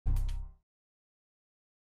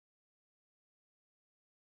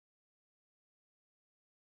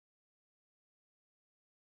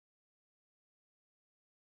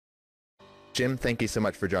Jim, thank you so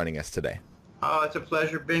much for joining us today. Oh, it's a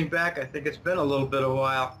pleasure being back. I think it's been a little bit of a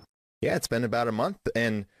while. Yeah, it's been about a month,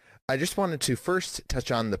 and I just wanted to first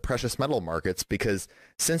touch on the precious metal markets because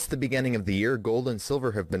since the beginning of the year, gold and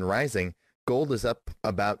silver have been rising. Gold is up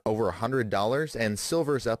about over $100 and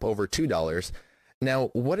silver is up over $2. Now,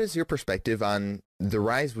 what is your perspective on the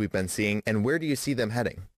rise we've been seeing, and where do you see them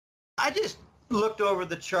heading? I just looked over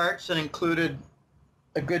the charts and included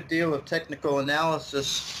a good deal of technical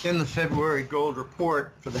analysis in the February gold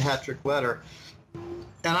report for the Hattrick letter.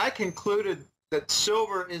 And I concluded that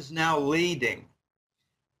silver is now leading.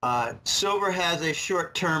 Silver has a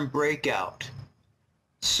short-term breakout.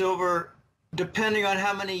 Silver, depending on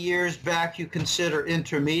how many years back you consider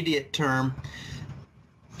intermediate term,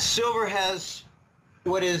 silver has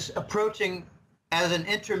what is approaching as an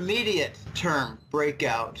intermediate term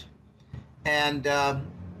breakout. And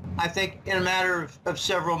I think in a matter of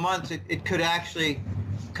several months, it could actually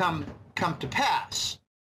come to pass.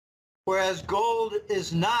 Whereas gold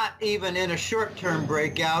is not even in a short-term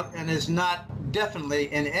breakout and is not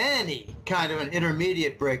definitely in any kind of an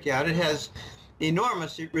intermediate breakout. It has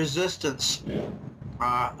enormous resistance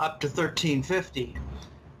up to 1350.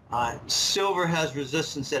 Silver has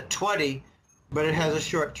resistance at 20, but it has a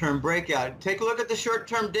short-term breakout. Take a look at the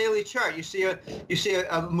short-term daily chart. You see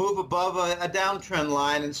a move above a downtrend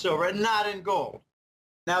line in silver, and not in gold.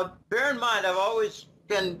 Now, bear in mind, I've always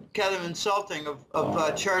been kind of insulting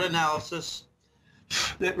of chart analysis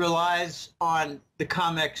that relies on the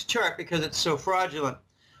COMEX chart because it's so fraudulent.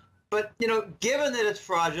 But, you know, given that it's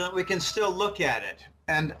fraudulent, we can still look at it.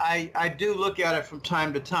 And I do look at it from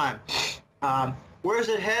time to time. Where's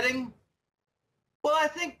it heading? Well, I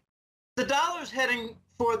think the dollar's heading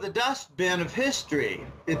for the dustbin of history.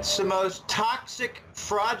 It's the most toxic,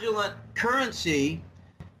 fraudulent currency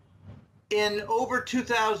in over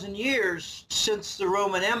 2,000 years since the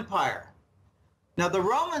Roman Empire. Now, the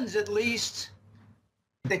Romans at least,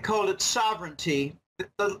 they called it sovereignty.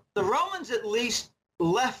 The Romans at least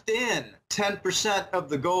left in 10% of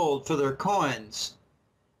the gold for their coins,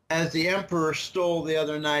 as the emperor stole the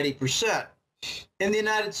other 90%. In the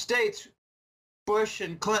United States, Bush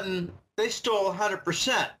and Clinton, they stole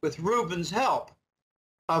 100% with Rubin's help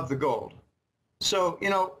of the gold. So, you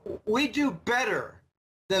know, we do better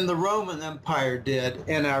than the Roman Empire did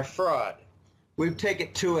in our fraud. We take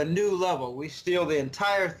it to a new level. We steal the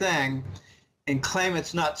entire thing and claim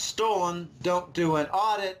it's not stolen, don't do an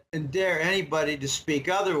audit, and dare anybody to speak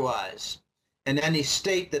otherwise. And any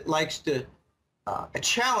state that likes to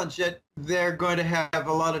challenge it, they're going to have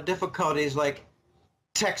a lot of difficulties, like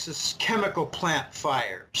Texas chemical plant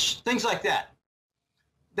fires, things like that.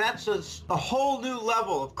 That's a whole new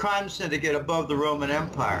level of crime syndicate above the Roman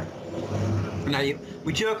Empire. Now,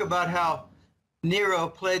 we joke about how Nero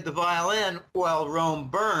played the violin while Rome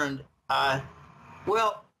burned.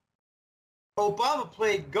 Well, Obama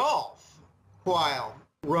played golf while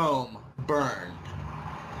Rome burned.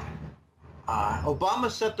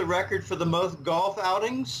 Obama set the record for the most golf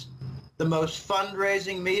outings, the most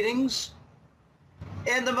fundraising meetings,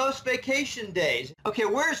 and the most vacation days. Okay,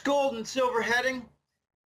 where's gold and silver heading?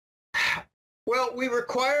 Well, we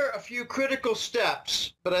require a few critical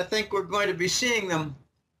steps, but I think we're going to be seeing them,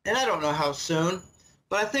 and I don't know how soon,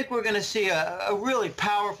 but I think we're going to see a really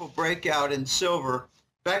powerful breakout in silver.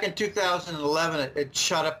 Back in 2011, it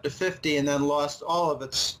shot up to 50 and then lost all of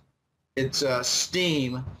its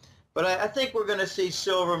steam. But I think we're going to see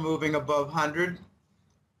silver moving above 100,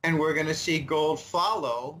 and we're going to see gold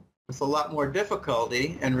follow with a lot more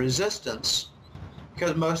difficulty and resistance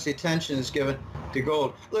because most of the attention is given to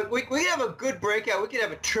gold. Look, we have a good breakout. We could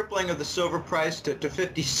have a tripling of the silver price to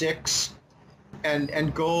 56,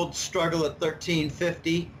 and gold struggle at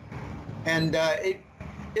 1350. And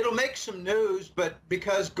it'll make some news, but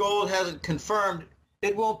because gold hasn't confirmed,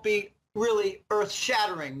 it won't be really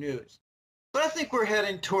earth-shattering news. But I think we're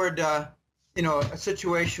heading toward, you know, a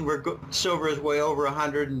situation where silver is way over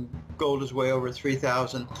 100 and gold is way over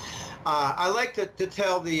 3,000. I like to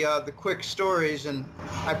tell the quick stories, and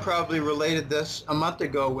I probably related this a month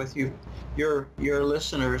ago with your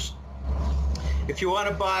listeners. If you want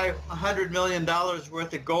to buy $100 million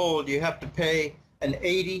worth of gold, you have to pay an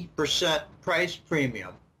 80% price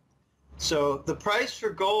premium. So the price for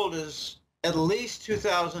gold is at least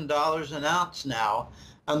 $2,000 an ounce now,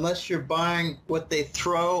 unless you're buying what they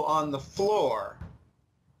throw on the floor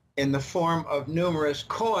in the form of numerous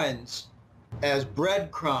coins as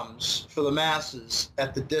breadcrumbs for the masses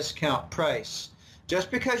at the discount price.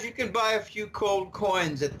 Just because you can buy a few gold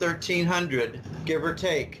coins at 1,300, give or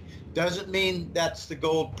take, Doesn't mean that's the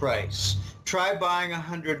gold price. Try buying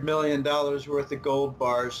 $100 million worth of gold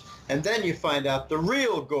bars, and then you find out the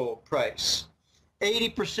real gold price.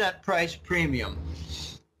 80% price premium.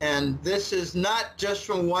 And this is not just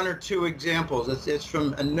from one or two examples. It's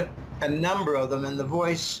from a number of them, and the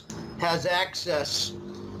Voice has access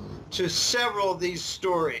to several of these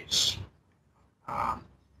stories.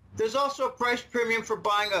 There's also a price premium for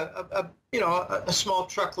buying a small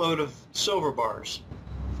truckload of silver bars.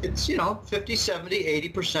 It's 50, 70,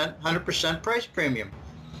 80%, 100% price premium.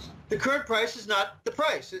 The current price is not the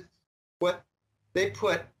price. It's what they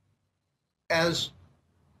put as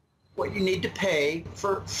what you need to pay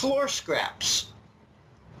for floor scraps.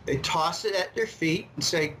 They toss it at their feet and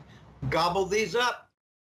say, gobble these up,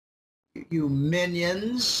 you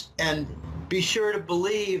minions, and be sure to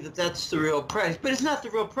believe that that's the real price. But it's not the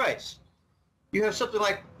real price. You have something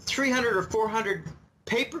like 300 or 400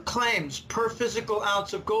 paper claims per physical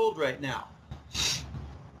ounce of gold right now.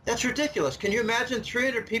 That's ridiculous. Can you imagine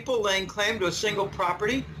 300 people laying claim to a single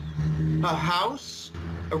property, a house,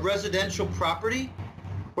 a residential property,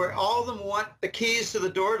 where all of them want the keys to the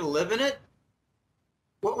door to live in it?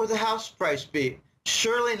 What would the house price be?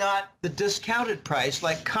 Surely not the discounted price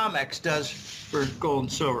like COMEX does for gold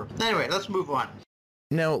and silver. Anyway, let's move on.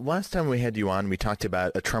 Now, last time we had you on, we talked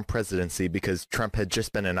about a Trump presidency because Trump had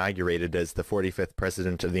just been inaugurated as the 45th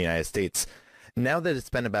president of the United States. Now that it's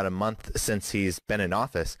been about a month since he's been in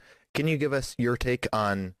office, can you give us your take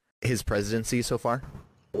on his presidency so far?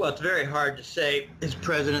 Well, it's very hard to say his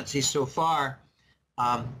presidency so far.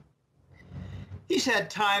 He's had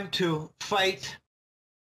time to fight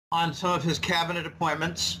on some of his cabinet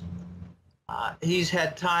appointments. He's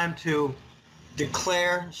had time to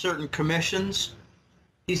declare certain commissions.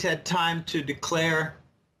 He's had time to declare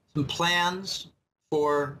some plans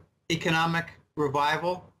for economic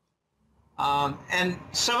revival. And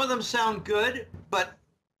some of them sound good, but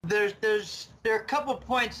there are a couple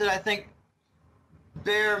points that I think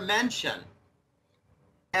bear mention.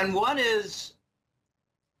 And one is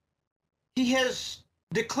he has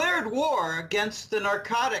declared war against the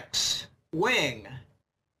narcotics wing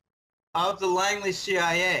of the Langley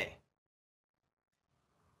CIA.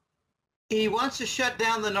 He wants to shut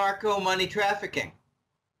down the narco money trafficking.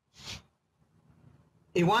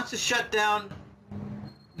 He wants to shut down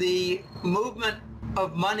the movement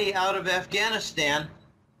of money out of Afghanistan.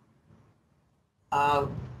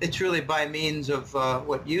 It's really by means of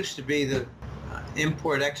what used to be the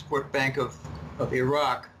Import-Export Bank of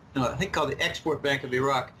Iraq. No, I think called the Export Bank of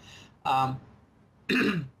Iraq.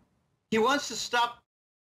 He wants to stop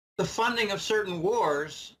the funding of certain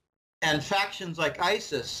wars and factions like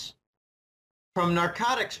ISIS from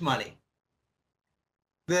narcotics money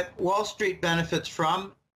that Wall Street benefits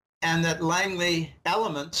from and that Langley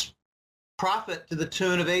elements profit to the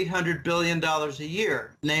tune of $800 billion a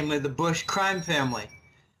year, namely the Bush crime family.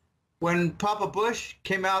 When Papa Bush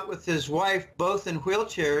came out with his wife, both in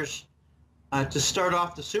wheelchairs, to start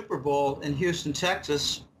off the Super Bowl in Houston,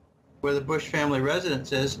 Texas, where the Bush family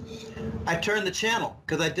residence is, I turned the channel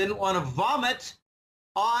because I didn't want to vomit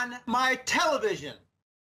on my television.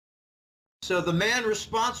 So the man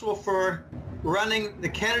responsible for running the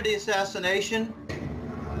Kennedy assassination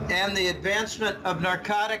and the advancement of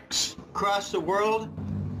narcotics across the world,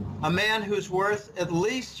 a man who's worth at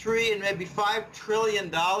least $3 and maybe $5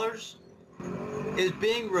 trillion, is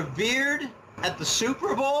being revered at the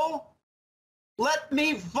Super Bowl? Let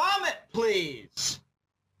me vomit, please.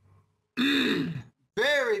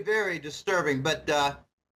 Very, very disturbing. But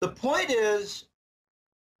the point is,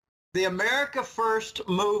 the America First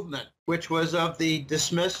movement, which was of the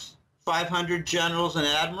dismissed 500 generals and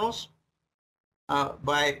admirals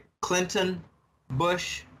by Clinton,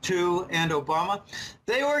 Bush, II, and Obama,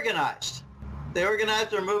 they organized. They organized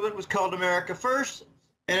their movement, was called America First.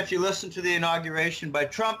 And if you listen to the inauguration by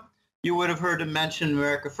Trump, you would have heard him mention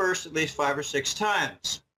America First at least 5 or 6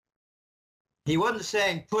 times. He wasn't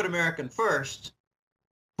saying put American first,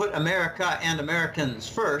 put America and Americans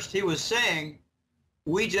first. He was saying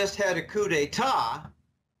we just had a coup d'etat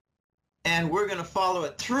and we're going to follow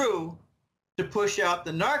it through to push out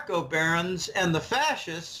the narco barons and the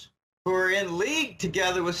fascists who are in league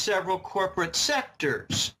together with several corporate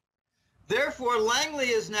sectors. Therefore, Langley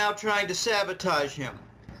is now trying to sabotage him.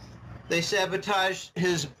 They sabotaged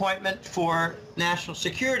his appointment for National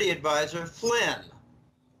Security Advisor Flynn.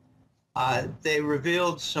 They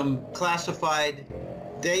revealed some classified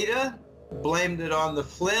data, blamed it on the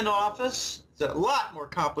Flynn office. It's a lot more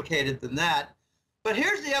complicated than that. But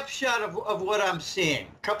here's the upshot of what I'm seeing.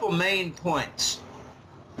 A couple main points.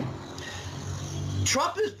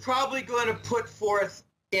 Trump is probably going to put forth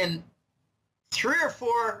in 3 or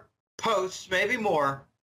 4 posts, maybe more,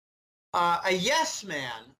 a yes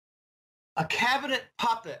man, a cabinet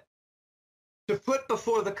puppet to put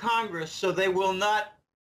before the Congress so they will not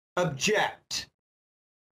object.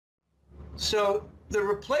 So the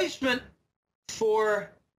replacement for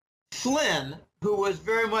Flynn, who was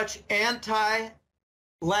very much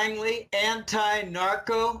anti-Langley,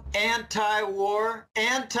 anti-narco, anti-war,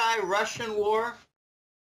 anti-Russian war,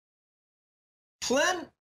 Flynn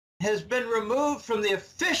has been removed from the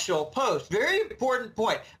official post, very important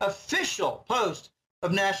point, official post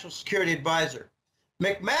of National Security Advisor.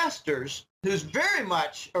 McMaster's, who's very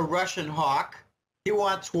much a Russian hawk, he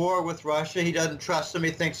wants war with Russia. He doesn't trust them.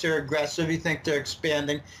 He thinks they're aggressive. He thinks they're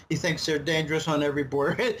expanding. He thinks they're dangerous on every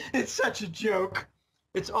border. It's such a joke.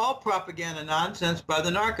 It's all propaganda nonsense by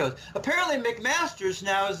the narcos. Apparently, McMaster's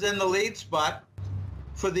now is in the lead spot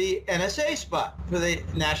for the NSA spot, for the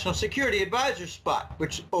National Security Advisor spot,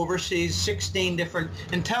 which oversees 16 different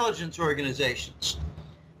intelligence organizations.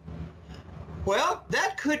 Well,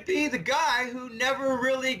 that could be the guy who never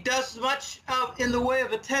really does much in the way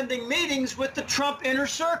of attending meetings with the Trump inner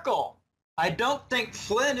circle. I don't think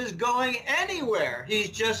Flynn is going anywhere.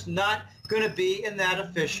 He's just not going to be in that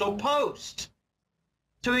official post.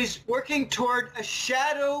 So he's working toward a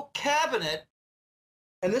shadow cabinet.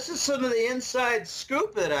 And this is some of the inside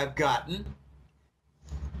scoop that I've gotten.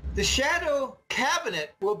 The shadow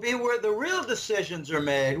cabinet will be where the real decisions are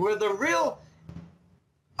made, where the real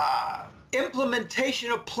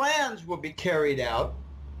implementation of plans will be carried out,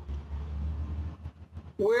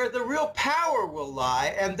 where the real power will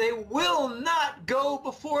lie, and they will not go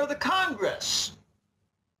before the Congress.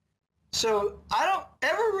 So I don't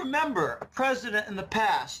ever remember a president in the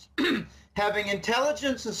past having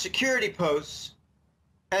intelligence and security posts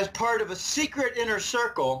as part of a secret inner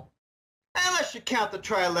circle, unless you count the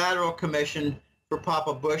Trilateral Commission for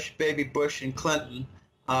Papa Bush, Baby Bush, and Clinton,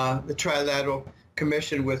 the Trilateral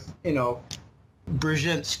Commission with,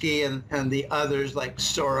 Brzezinski and the others like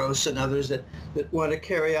Soros and others that want to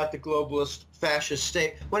carry out the globalist fascist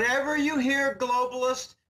state. Whenever you hear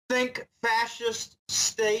globalist, think fascist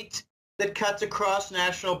state that cuts across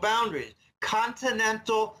national boundaries.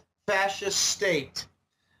 Continental fascist state.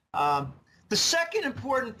 The second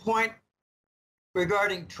important point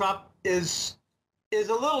regarding Trump is a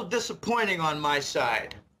little disappointing on my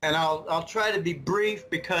side, and I'll try to be brief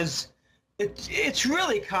because it's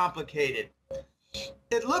really complicated.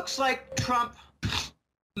 It looks like Trump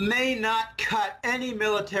may not cut any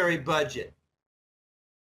military budget.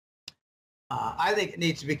 I think it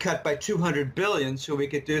needs to be cut by $200 billion so we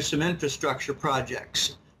could do some infrastructure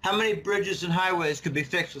projects. How many bridges and highways could be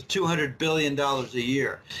fixed with $200 billion a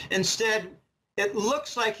year? Instead, it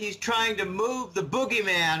looks like he's trying to move the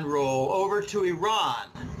boogeyman role over to Iran.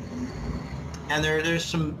 And there's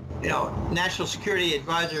some, National Security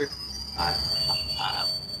Advisor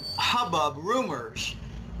hubbub rumors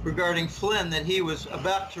regarding Flynn that he was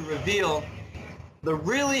about to reveal the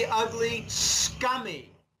really ugly,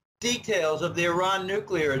 scummy details of the Iran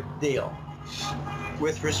nuclear deal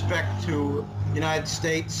with respect to United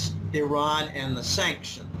States, Iran, and the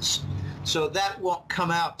sanctions. So that won't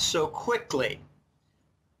come out so quickly.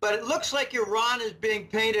 But it looks like Iran is being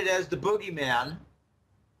painted as the boogeyman.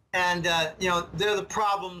 And, they're the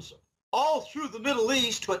problems all through the Middle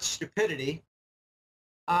East. What stupidity.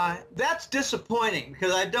 That's disappointing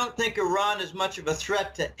because I don't think Iran is much of a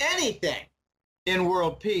threat to anything in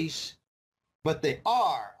world peace, but they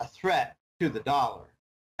are a threat to the dollar.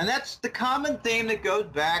 And that's the common theme that goes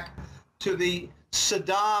back to the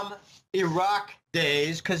Saddam Iraq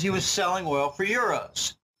days because he was selling oil for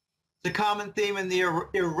euros. The common theme in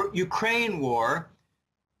the Ukraine war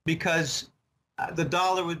because the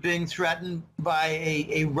dollar was being threatened by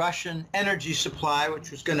a Russian energy supply, which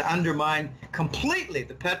was going to undermine completely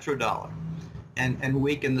the petrodollar and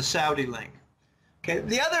weaken the Saudi link. Okay,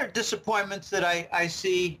 the other disappointments that I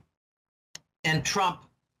see in Trump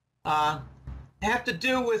have to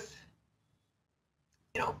do with,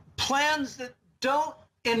 plans that don't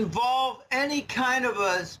involve any kind of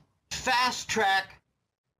a fast track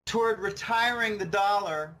toward retiring the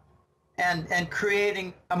dollar and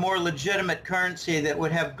creating a more legitimate currency that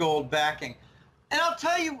would have gold backing. And I'll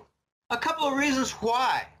tell you a couple of reasons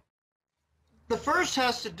why. The first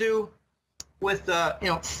has to do with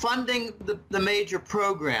funding the major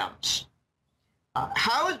programs.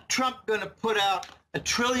 How is Trump going to put out $1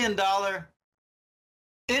 trillion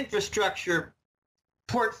infrastructure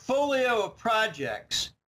portfolio of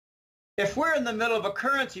projects if we're in the middle of a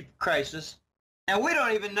currency crisis and we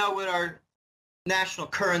don't even know what our national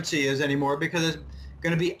currency is anymore because it's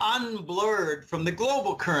going to be unblurred from the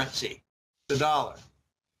global currency, the dollar?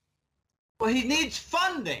 Well, he needs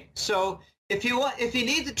funding. So if he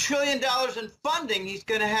needs $1 trillion in funding, he's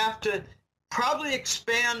going to have to probably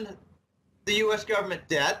expand the U.S. government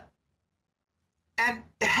debt, and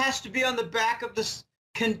it has to be on the back of this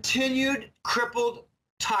continued crippled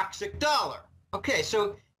toxic dollar. Okay,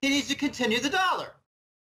 so he needs to continue the dollar.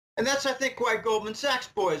 And that's, I think, why Goldman Sachs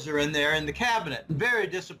boys are in there in the cabinet. Very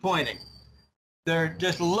disappointing. They're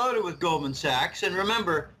just loaded with Goldman Sachs. And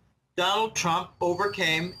remember, Donald Trump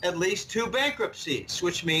overcame at least 2 bankruptcies,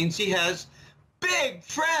 which means he has big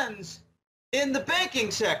friends in the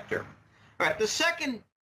banking sector. All right, the second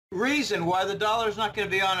reason why the dollar is not going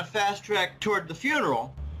to be on a fast track toward the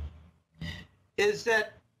funeral is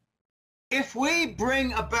that if we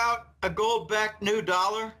bring about a gold-backed new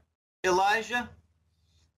dollar, Elijah,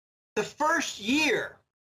 the first year,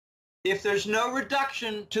 if there's no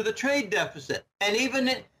reduction to the trade deficit, and even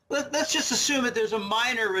let's just assume that there's a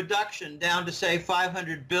minor reduction down to, say,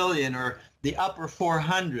 500 billion or the upper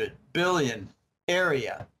 400 billion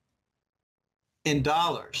area in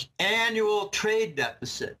dollars, annual trade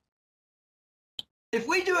deficit. If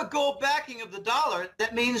we do a gold backing of the dollar,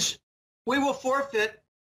 that means we will forfeit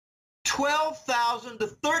 12,000 to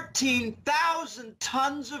 13,000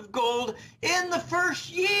 tons of gold in the first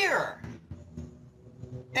year.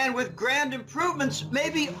 And with grand improvements,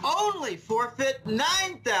 maybe only forfeit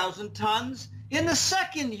 9,000 tons in the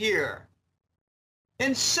second year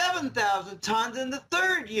and 7,000 tons in the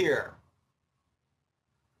third year.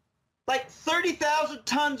 Like 30,000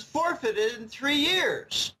 tons forfeited in 3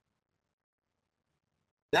 years.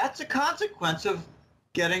 That's a consequence of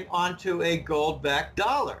getting onto a gold-backed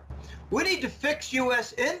dollar. We need to fix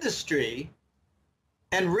U.S. industry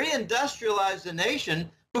and reindustrialize the nation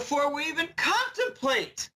before we even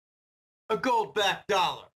contemplate a gold-backed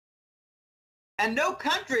dollar. And no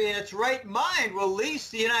country in its right mind will lease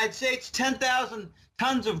the United States 10,000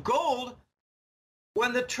 tons of gold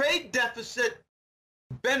when the trade deficit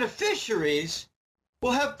beneficiaries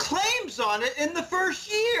will have claims on it in the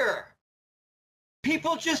first year.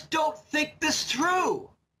 People just don't think this through.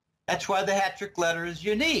 That's why the hat-trick letter is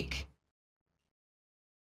unique.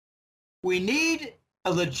 We need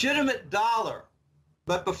a legitimate dollar,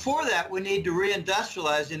 but before that, we need to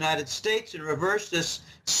reindustrialize the United States and reverse this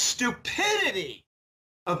stupidity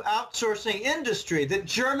of outsourcing industry that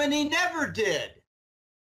Germany never did,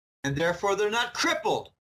 and therefore they're not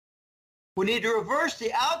crippled. We need to reverse the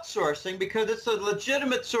outsourcing because it's a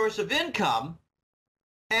legitimate source of income,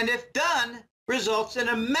 and if done, results in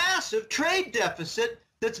a massive trade deficit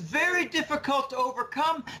that's very difficult to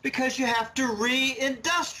overcome because you have to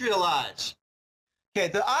reindustrialize. Okay,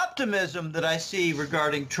 the optimism that I see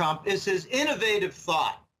regarding Trump is his innovative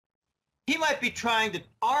thought. He might be trying to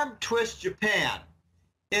arm twist Japan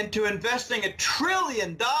into investing $1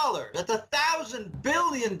 trillion, that's $1,000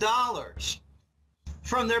 billion,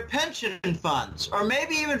 from their pension funds, or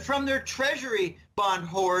maybe even from their treasury bond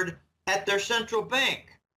hoard at their central bank.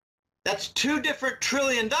 That's $2 different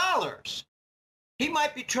trillion. He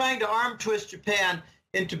might be trying to arm twist Japan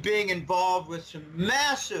into being involved with some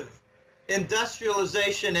massive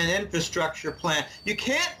industrialization and infrastructure plan. You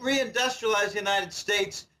can't reindustrialize the United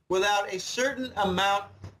States without a certain amount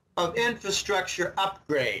of infrastructure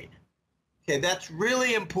upgrade. Okay, that's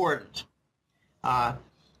really important.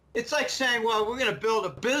 It's like saying, well, we're going to build a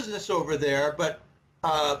business over there, but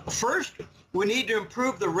first we need to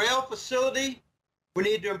improve the rail facility, we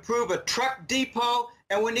need to improve a truck depot,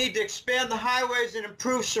 and we need to expand the highways and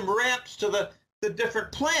improve some ramps to the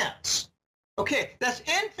different plants. Okay, that's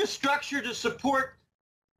infrastructure to support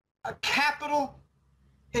a capital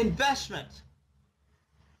investment.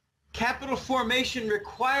 Capital formation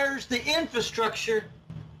requires the infrastructure.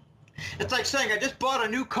 It's like saying, I just bought a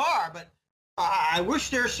new car, but I wish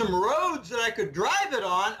there were some roads that I could drive it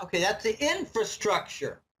on. Okay, that's the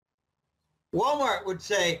infrastructure. Walmart would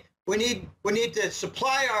say, we need to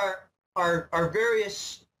supply our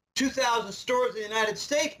various 2,000 stores in the United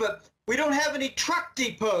States, but we don't have any truck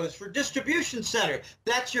depots for distribution center.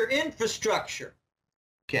 That's your infrastructure.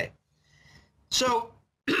 Okay. So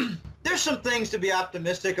there's some things to be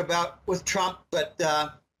optimistic about with Trump, but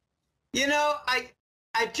you know, I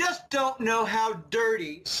just don't know how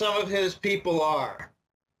dirty some of his people are.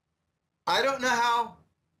 I don't know how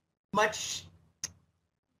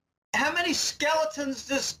many skeletons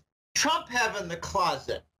does Trump have in the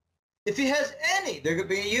closet? If he has any, they're going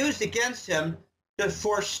to be used against him to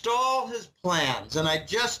forestall his plans. And I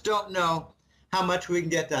just don't know how much we can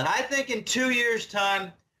get done. I think in 2 years'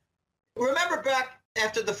 time, remember back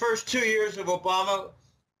after the first 2 years of Obama,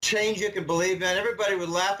 change you can believe in, everybody was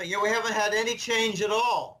laughing. We haven't had any change at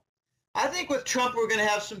all. I think with Trump, we're going to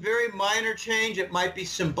have some very minor change. It might be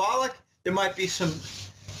symbolic. There might be some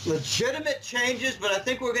legitimate changes, but I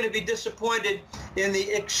think we're going to be disappointed in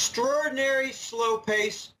the extraordinary slow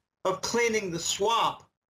pace of cleaning the swamp,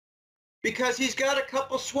 because he's got a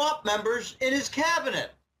couple swamp members in his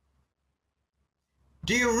cabinet.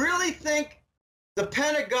 Do you really think the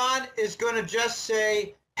Pentagon is going to just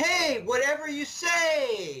say, hey, whatever you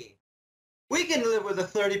say? We can live with a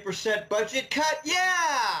 30% budget cut.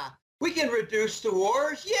 Yeah. We can reduce the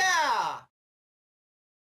wars. Yeah.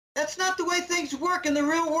 That's not the way things work in the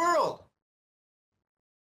real world.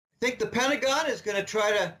 I think the Pentagon is going to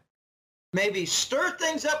try to maybe stir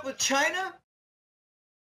things up with China,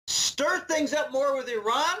 stir things up more with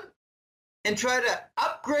Iran, and try to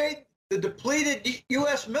upgrade the depleted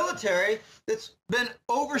U.S. military that's been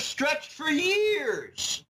overstretched for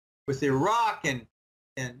years with Iraq and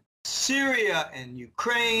Syria and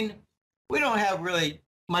Ukraine. We don't have really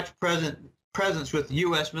much presence with the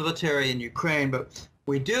U.S. military in Ukraine, but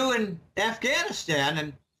we do in Afghanistan.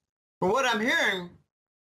 And from what I'm hearing,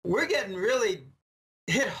 we're getting really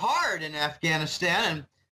hit hard in Afghanistan.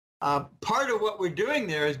 And part of what we're doing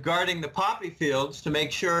there is guarding the poppy fields to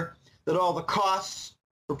make sure that all the costs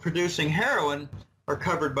for producing heroin are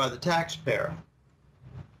covered by the taxpayer.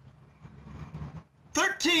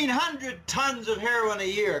 1,300 tons of heroin a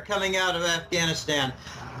year coming out of Afghanistan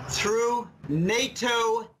through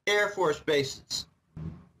NATO Air Force bases.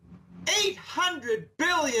 $800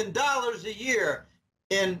 billion a year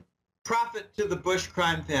in profit to the Bush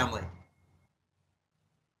crime family.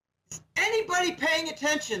 Is anybody paying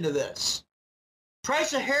attention to this?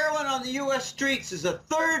 Price of heroin on the U.S. streets is a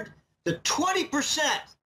third to 20%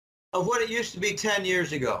 of what it used to be 10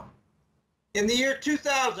 years ago. In the year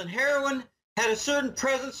 2000, heroin had a certain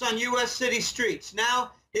presence on U.S. city streets.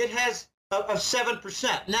 Now it has of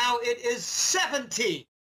 7%. Now it is 70%,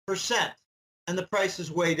 and the price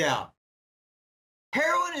is way down.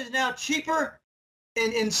 Heroin is now cheaper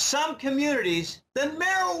in some communities than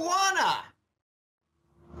marijuana.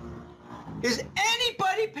 Is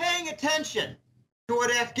anybody paying attention to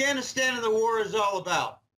what Afghanistan and the war is all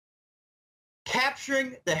about?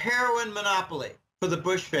 Capturing the heroin monopoly for the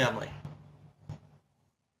Bush family.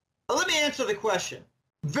 Let me answer the question.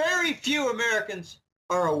 Very few Americans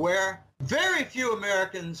are aware. Very few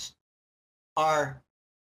Americans are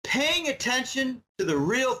paying attention to the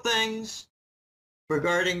real things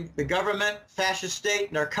regarding the government, fascist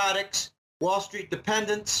state, narcotics, Wall Street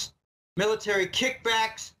dependence, military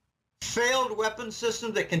kickbacks, failed weapons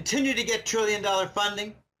systems that continue to get trillion-dollar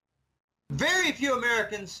funding. Very few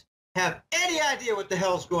Americans have any idea what the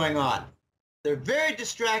hell's going on. They're very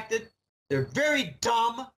distracted. They're very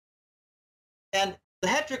dumb. And the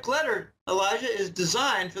Hetrick letter, Elijah, is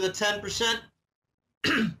designed for the 10%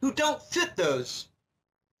 who don't fit those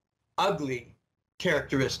ugly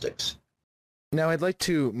characteristics. Now, I'd like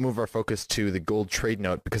to move our focus to the gold trade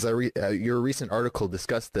note, because your recent article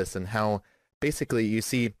discussed this and how basically you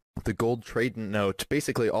see the gold trade note,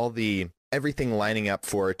 basically everything lining up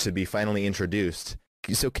for it to be finally introduced.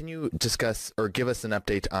 So can you discuss or give us an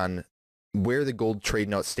update on where the gold trade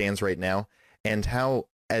note stands right now and how,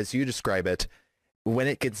 as you describe it, when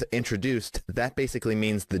it gets introduced, that basically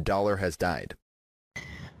means the dollar has died?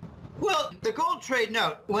 Well, the gold trade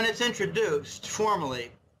note, when it's introduced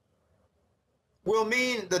formally, will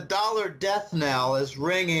mean the dollar death knell is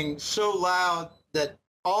ringing so loud that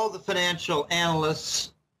all the financial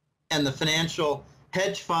analysts and the financial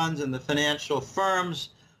hedge funds and the financial firms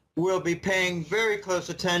will be paying very close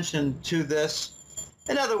attention to this.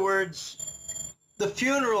 In other words, the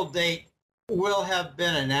funeral date will have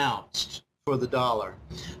been announced for the dollar.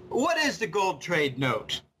 What is the gold trade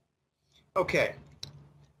note? Okay,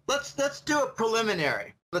 let's do a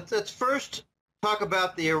preliminary. Let's first talk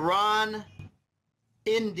about the Iran-India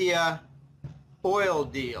oil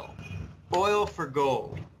deal, oil for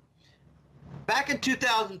gold. Back in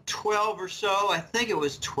 2012 or so, I think it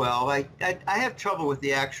was 12, I have trouble with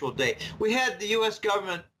the actual date, we had the U.S.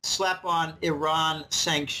 government slap on Iran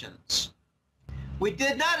sanctions. We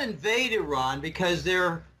did not invade Iran because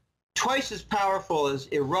they're twice as powerful as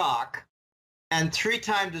Iraq and 3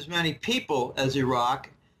 times as many people as Iraq,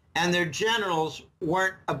 and their generals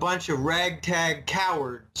weren't a bunch of ragtag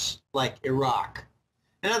cowards like Iraq.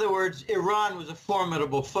 In other words, Iran was a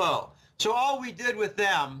formidable foe. So all we did with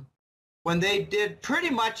them, when they did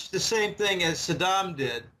pretty much the same thing as Saddam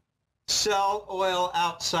did, sell oil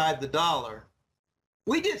outside the dollar,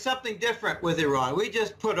 we did something different with Iran. We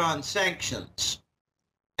just put on sanctions.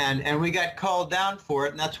 And we got called down for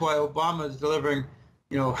it, and that's why Obama is delivering,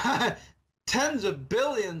 tens of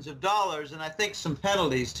billions of dollars, and I think some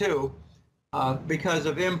penalties too, because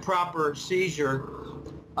of improper seizure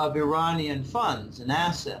of Iranian funds and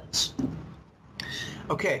assets.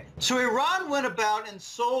 Okay, so Iran went about and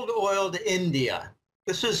sold oil to India.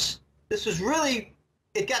 This was really,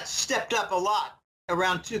 it got stepped up a lot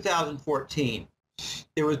around 2014.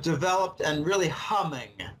 It was developed and really humming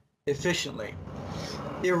efficiently.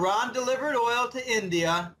 Iran delivered oil to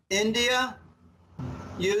India. India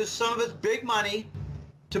used some of its big money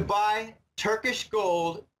to buy Turkish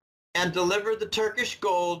gold and delivered the Turkish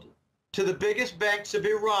gold to the biggest banks of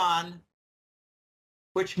Iran,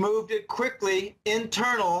 which moved it quickly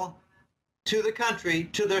internal to the country,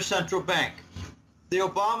 to their central bank. The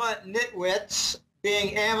Obama nitwits,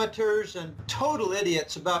 being amateurs and total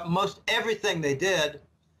idiots about most everything they did,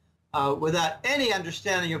 without any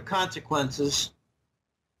understanding of consequences,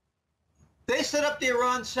 they set up the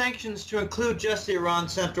Iran sanctions to include just the Iran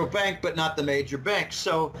central bank, but not the major banks.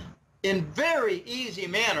 So in very easy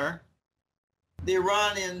manner, the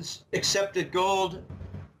Iranians accepted gold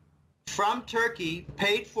from Turkey,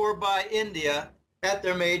 paid for by India, at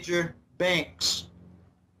their major banks.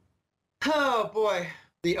 Oh boy,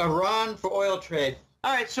 the Iran for oil trade.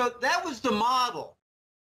 All right, so that was the model.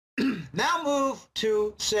 Now move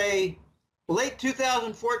to, say, late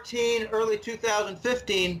 2014, early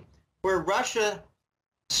 2015, where Russia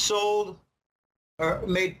sold or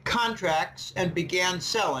made contracts and began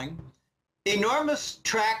selling enormous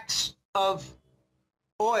tracts of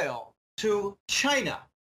oil to China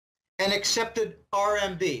and accepted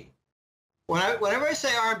RMB. Whenever I say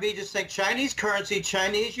RMB, just think Chinese currency,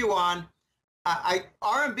 Chinese yuan.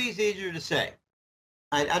 RMB is easier to say.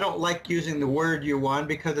 I don't like using the word yuan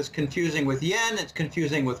because it's confusing with yen, it's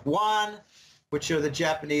confusing with won, which are the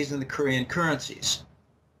Japanese and the Korean currencies.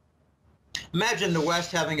 Imagine the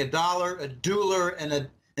West having a dollar, a dueler,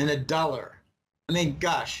 and a dollar. I mean,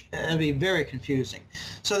 gosh, that'd be very confusing.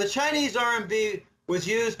 So the Chinese RMB was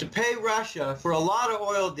used to pay Russia for a lot of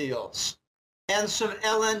oil deals and some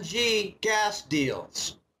LNG gas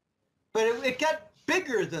deals. But it got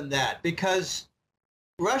bigger than that because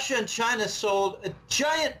Russia and China sold a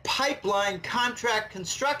giant pipeline contract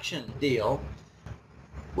construction deal,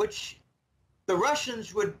 which the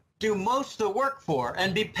Russians would do most of the work for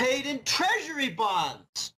and be paid in treasury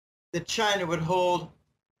bonds that China would hold,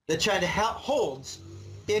 that China holds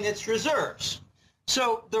in its reserves.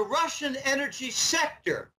 So the Russian energy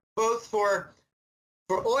sector, both for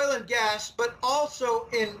oil and gas, but also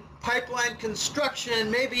in pipeline construction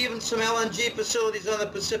and maybe even some LNG facilities on the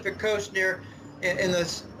Pacific coast near in the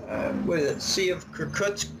what is it, Sea of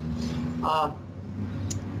Kirkutsk,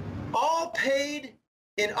 all paid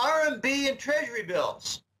in RMB and treasury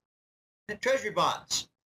bills, and treasury bonds.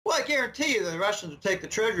 Well, I guarantee you the Russians will take the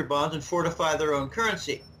treasury bonds and fortify their own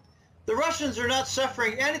currency. The Russians are not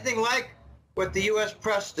suffering anything like what the U.S.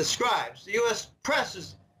 press describes. The U.S. press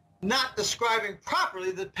is not describing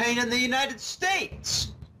properly the pain in the United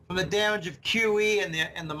States from the damage of QE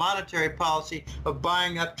and the monetary policy of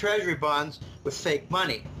buying up treasury bonds with fake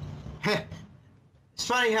money. It's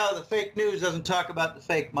funny how the fake news doesn't talk about the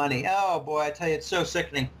fake money. Oh boy, I tell you, it's so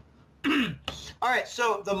sickening. All right,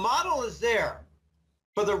 so the model is there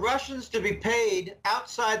for the Russians to be paid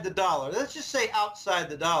outside the dollar. Let's just say outside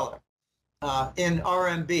the dollar in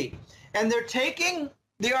RMB. And they're taking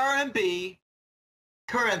the RMB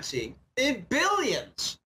currency in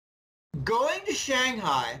billions, going to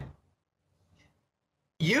Shanghai,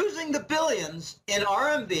 using the billions in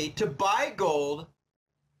RMB to buy gold,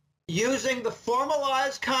 using the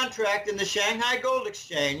formalized contract in the Shanghai Gold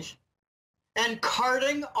Exchange, and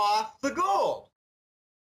carting off the gold.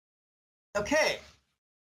 Okay,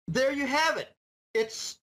 there you have it.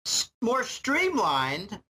 It's more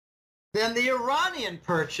streamlined than the Iranian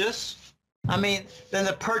purchase, than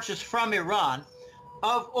the purchase from Iran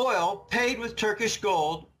of oil paid with Turkish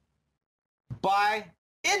gold by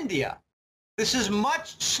India. This is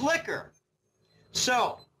much slicker.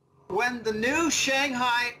 So when the new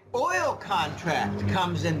Shanghai oil contract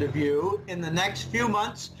comes into view in the next few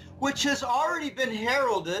months, which has already been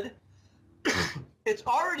heralded, it's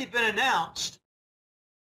already been announced,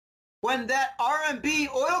 when that RMB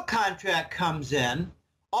oil contract comes in,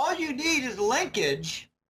 all you need is linkage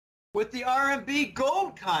with the RMB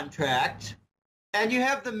gold contract, and you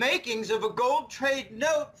have the makings of a gold trade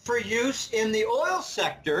note for use in the oil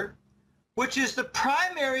sector, which is the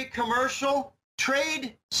primary commercial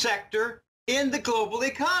trade sector in the global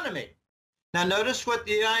economy. Now notice what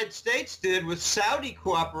the United States did with Saudi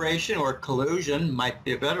cooperation, or collusion might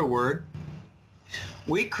be a better word.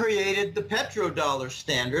 We created the petrodollar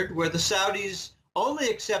standard, where the Saudis only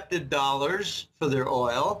accepted dollars for their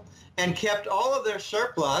oil and kept all of their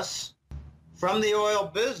surplus from the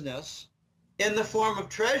oil business in the form of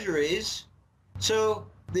treasuries. So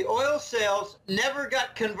the oil sales never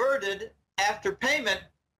got converted after payment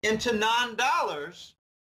into non-dollars,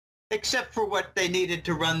 except for what they needed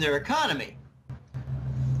to run their economy.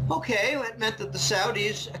 Okay, that meant that the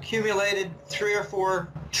Saudis accumulated $3 or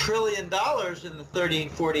 $4 trillion in the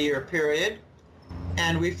 40-year period,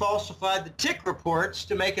 and we falsified the tick reports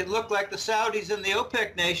to make it look like the Saudis and the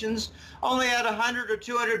OPEC nations only had $100 or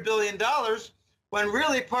 $200 billion, when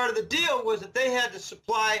really part of the deal was that they had to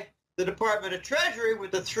supply the Department of Treasury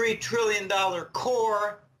with a $3 trillion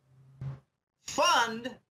core fund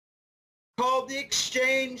called the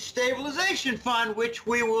Exchange Stabilization Fund, which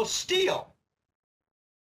we will steal.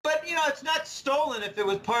 But, you know, it's not stolen if it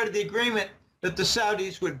was part of the agreement that the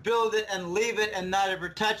Saudis would build it and leave it and not ever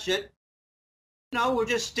touch it. No, we're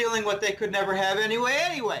just stealing what they could never have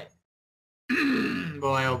anyway.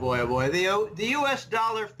 Boy, oh boy, oh boy. The U.S.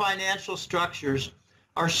 dollar financial structures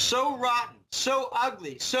are so rotten, so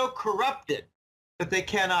ugly, so corrupted that they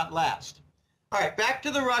cannot last. All right, back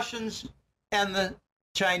to the Russians and the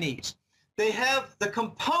Chinese. They have the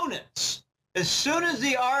components. As soon as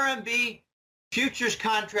the RMB futures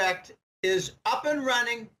contract is up and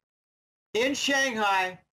running in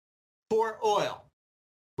Shanghai for oil,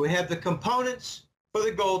 we have the components for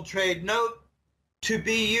the gold trade note to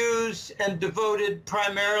be used and devoted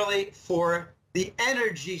primarily for the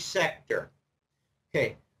energy sector.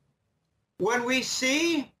 Okay, when we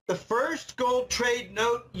see the first gold trade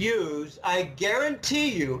note used, I guarantee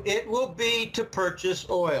you it will be to purchase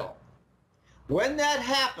oil. When that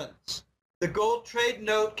happens, the gold trade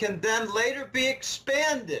note can then later be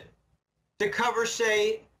expanded to cover,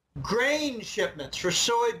 say, grain shipments for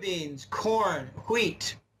soybeans, corn,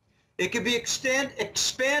 wheat. It could be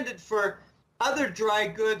expanded for other dry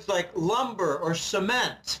goods like lumber or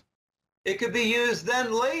cement. It could be used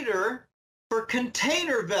then later for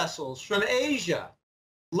container vessels from Asia,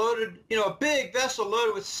 loaded, you know, a big vessel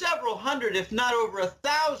loaded with several hundred, if not over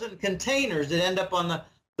 1,000 containers that end up on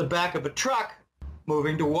the back of a truck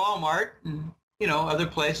moving to Walmart and, you know, other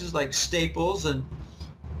places like Staples and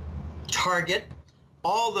Target,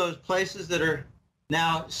 all those places that are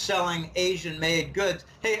now selling Asian-made goods.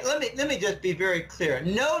 Hey, let me just be very clear.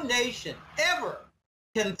 No nation ever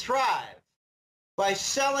can thrive by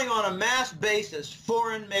selling on a mass basis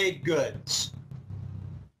foreign-made goods.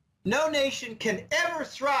 No nation can ever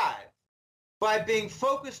thrive by being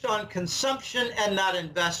focused on consumption and not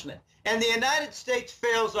investment. And the United States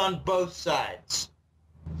fails on both sides.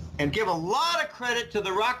 And give a lot of credit to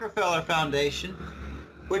the Rockefeller Foundation,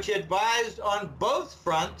 which advised on both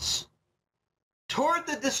fronts toward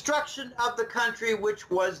the destruction of the country,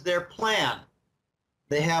 which was their plan.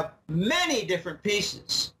 They have many different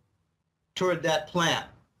pieces toward that plan.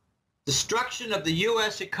 Destruction of the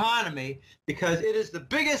U.S. economy, because it is the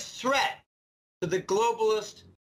biggest threat to the globalist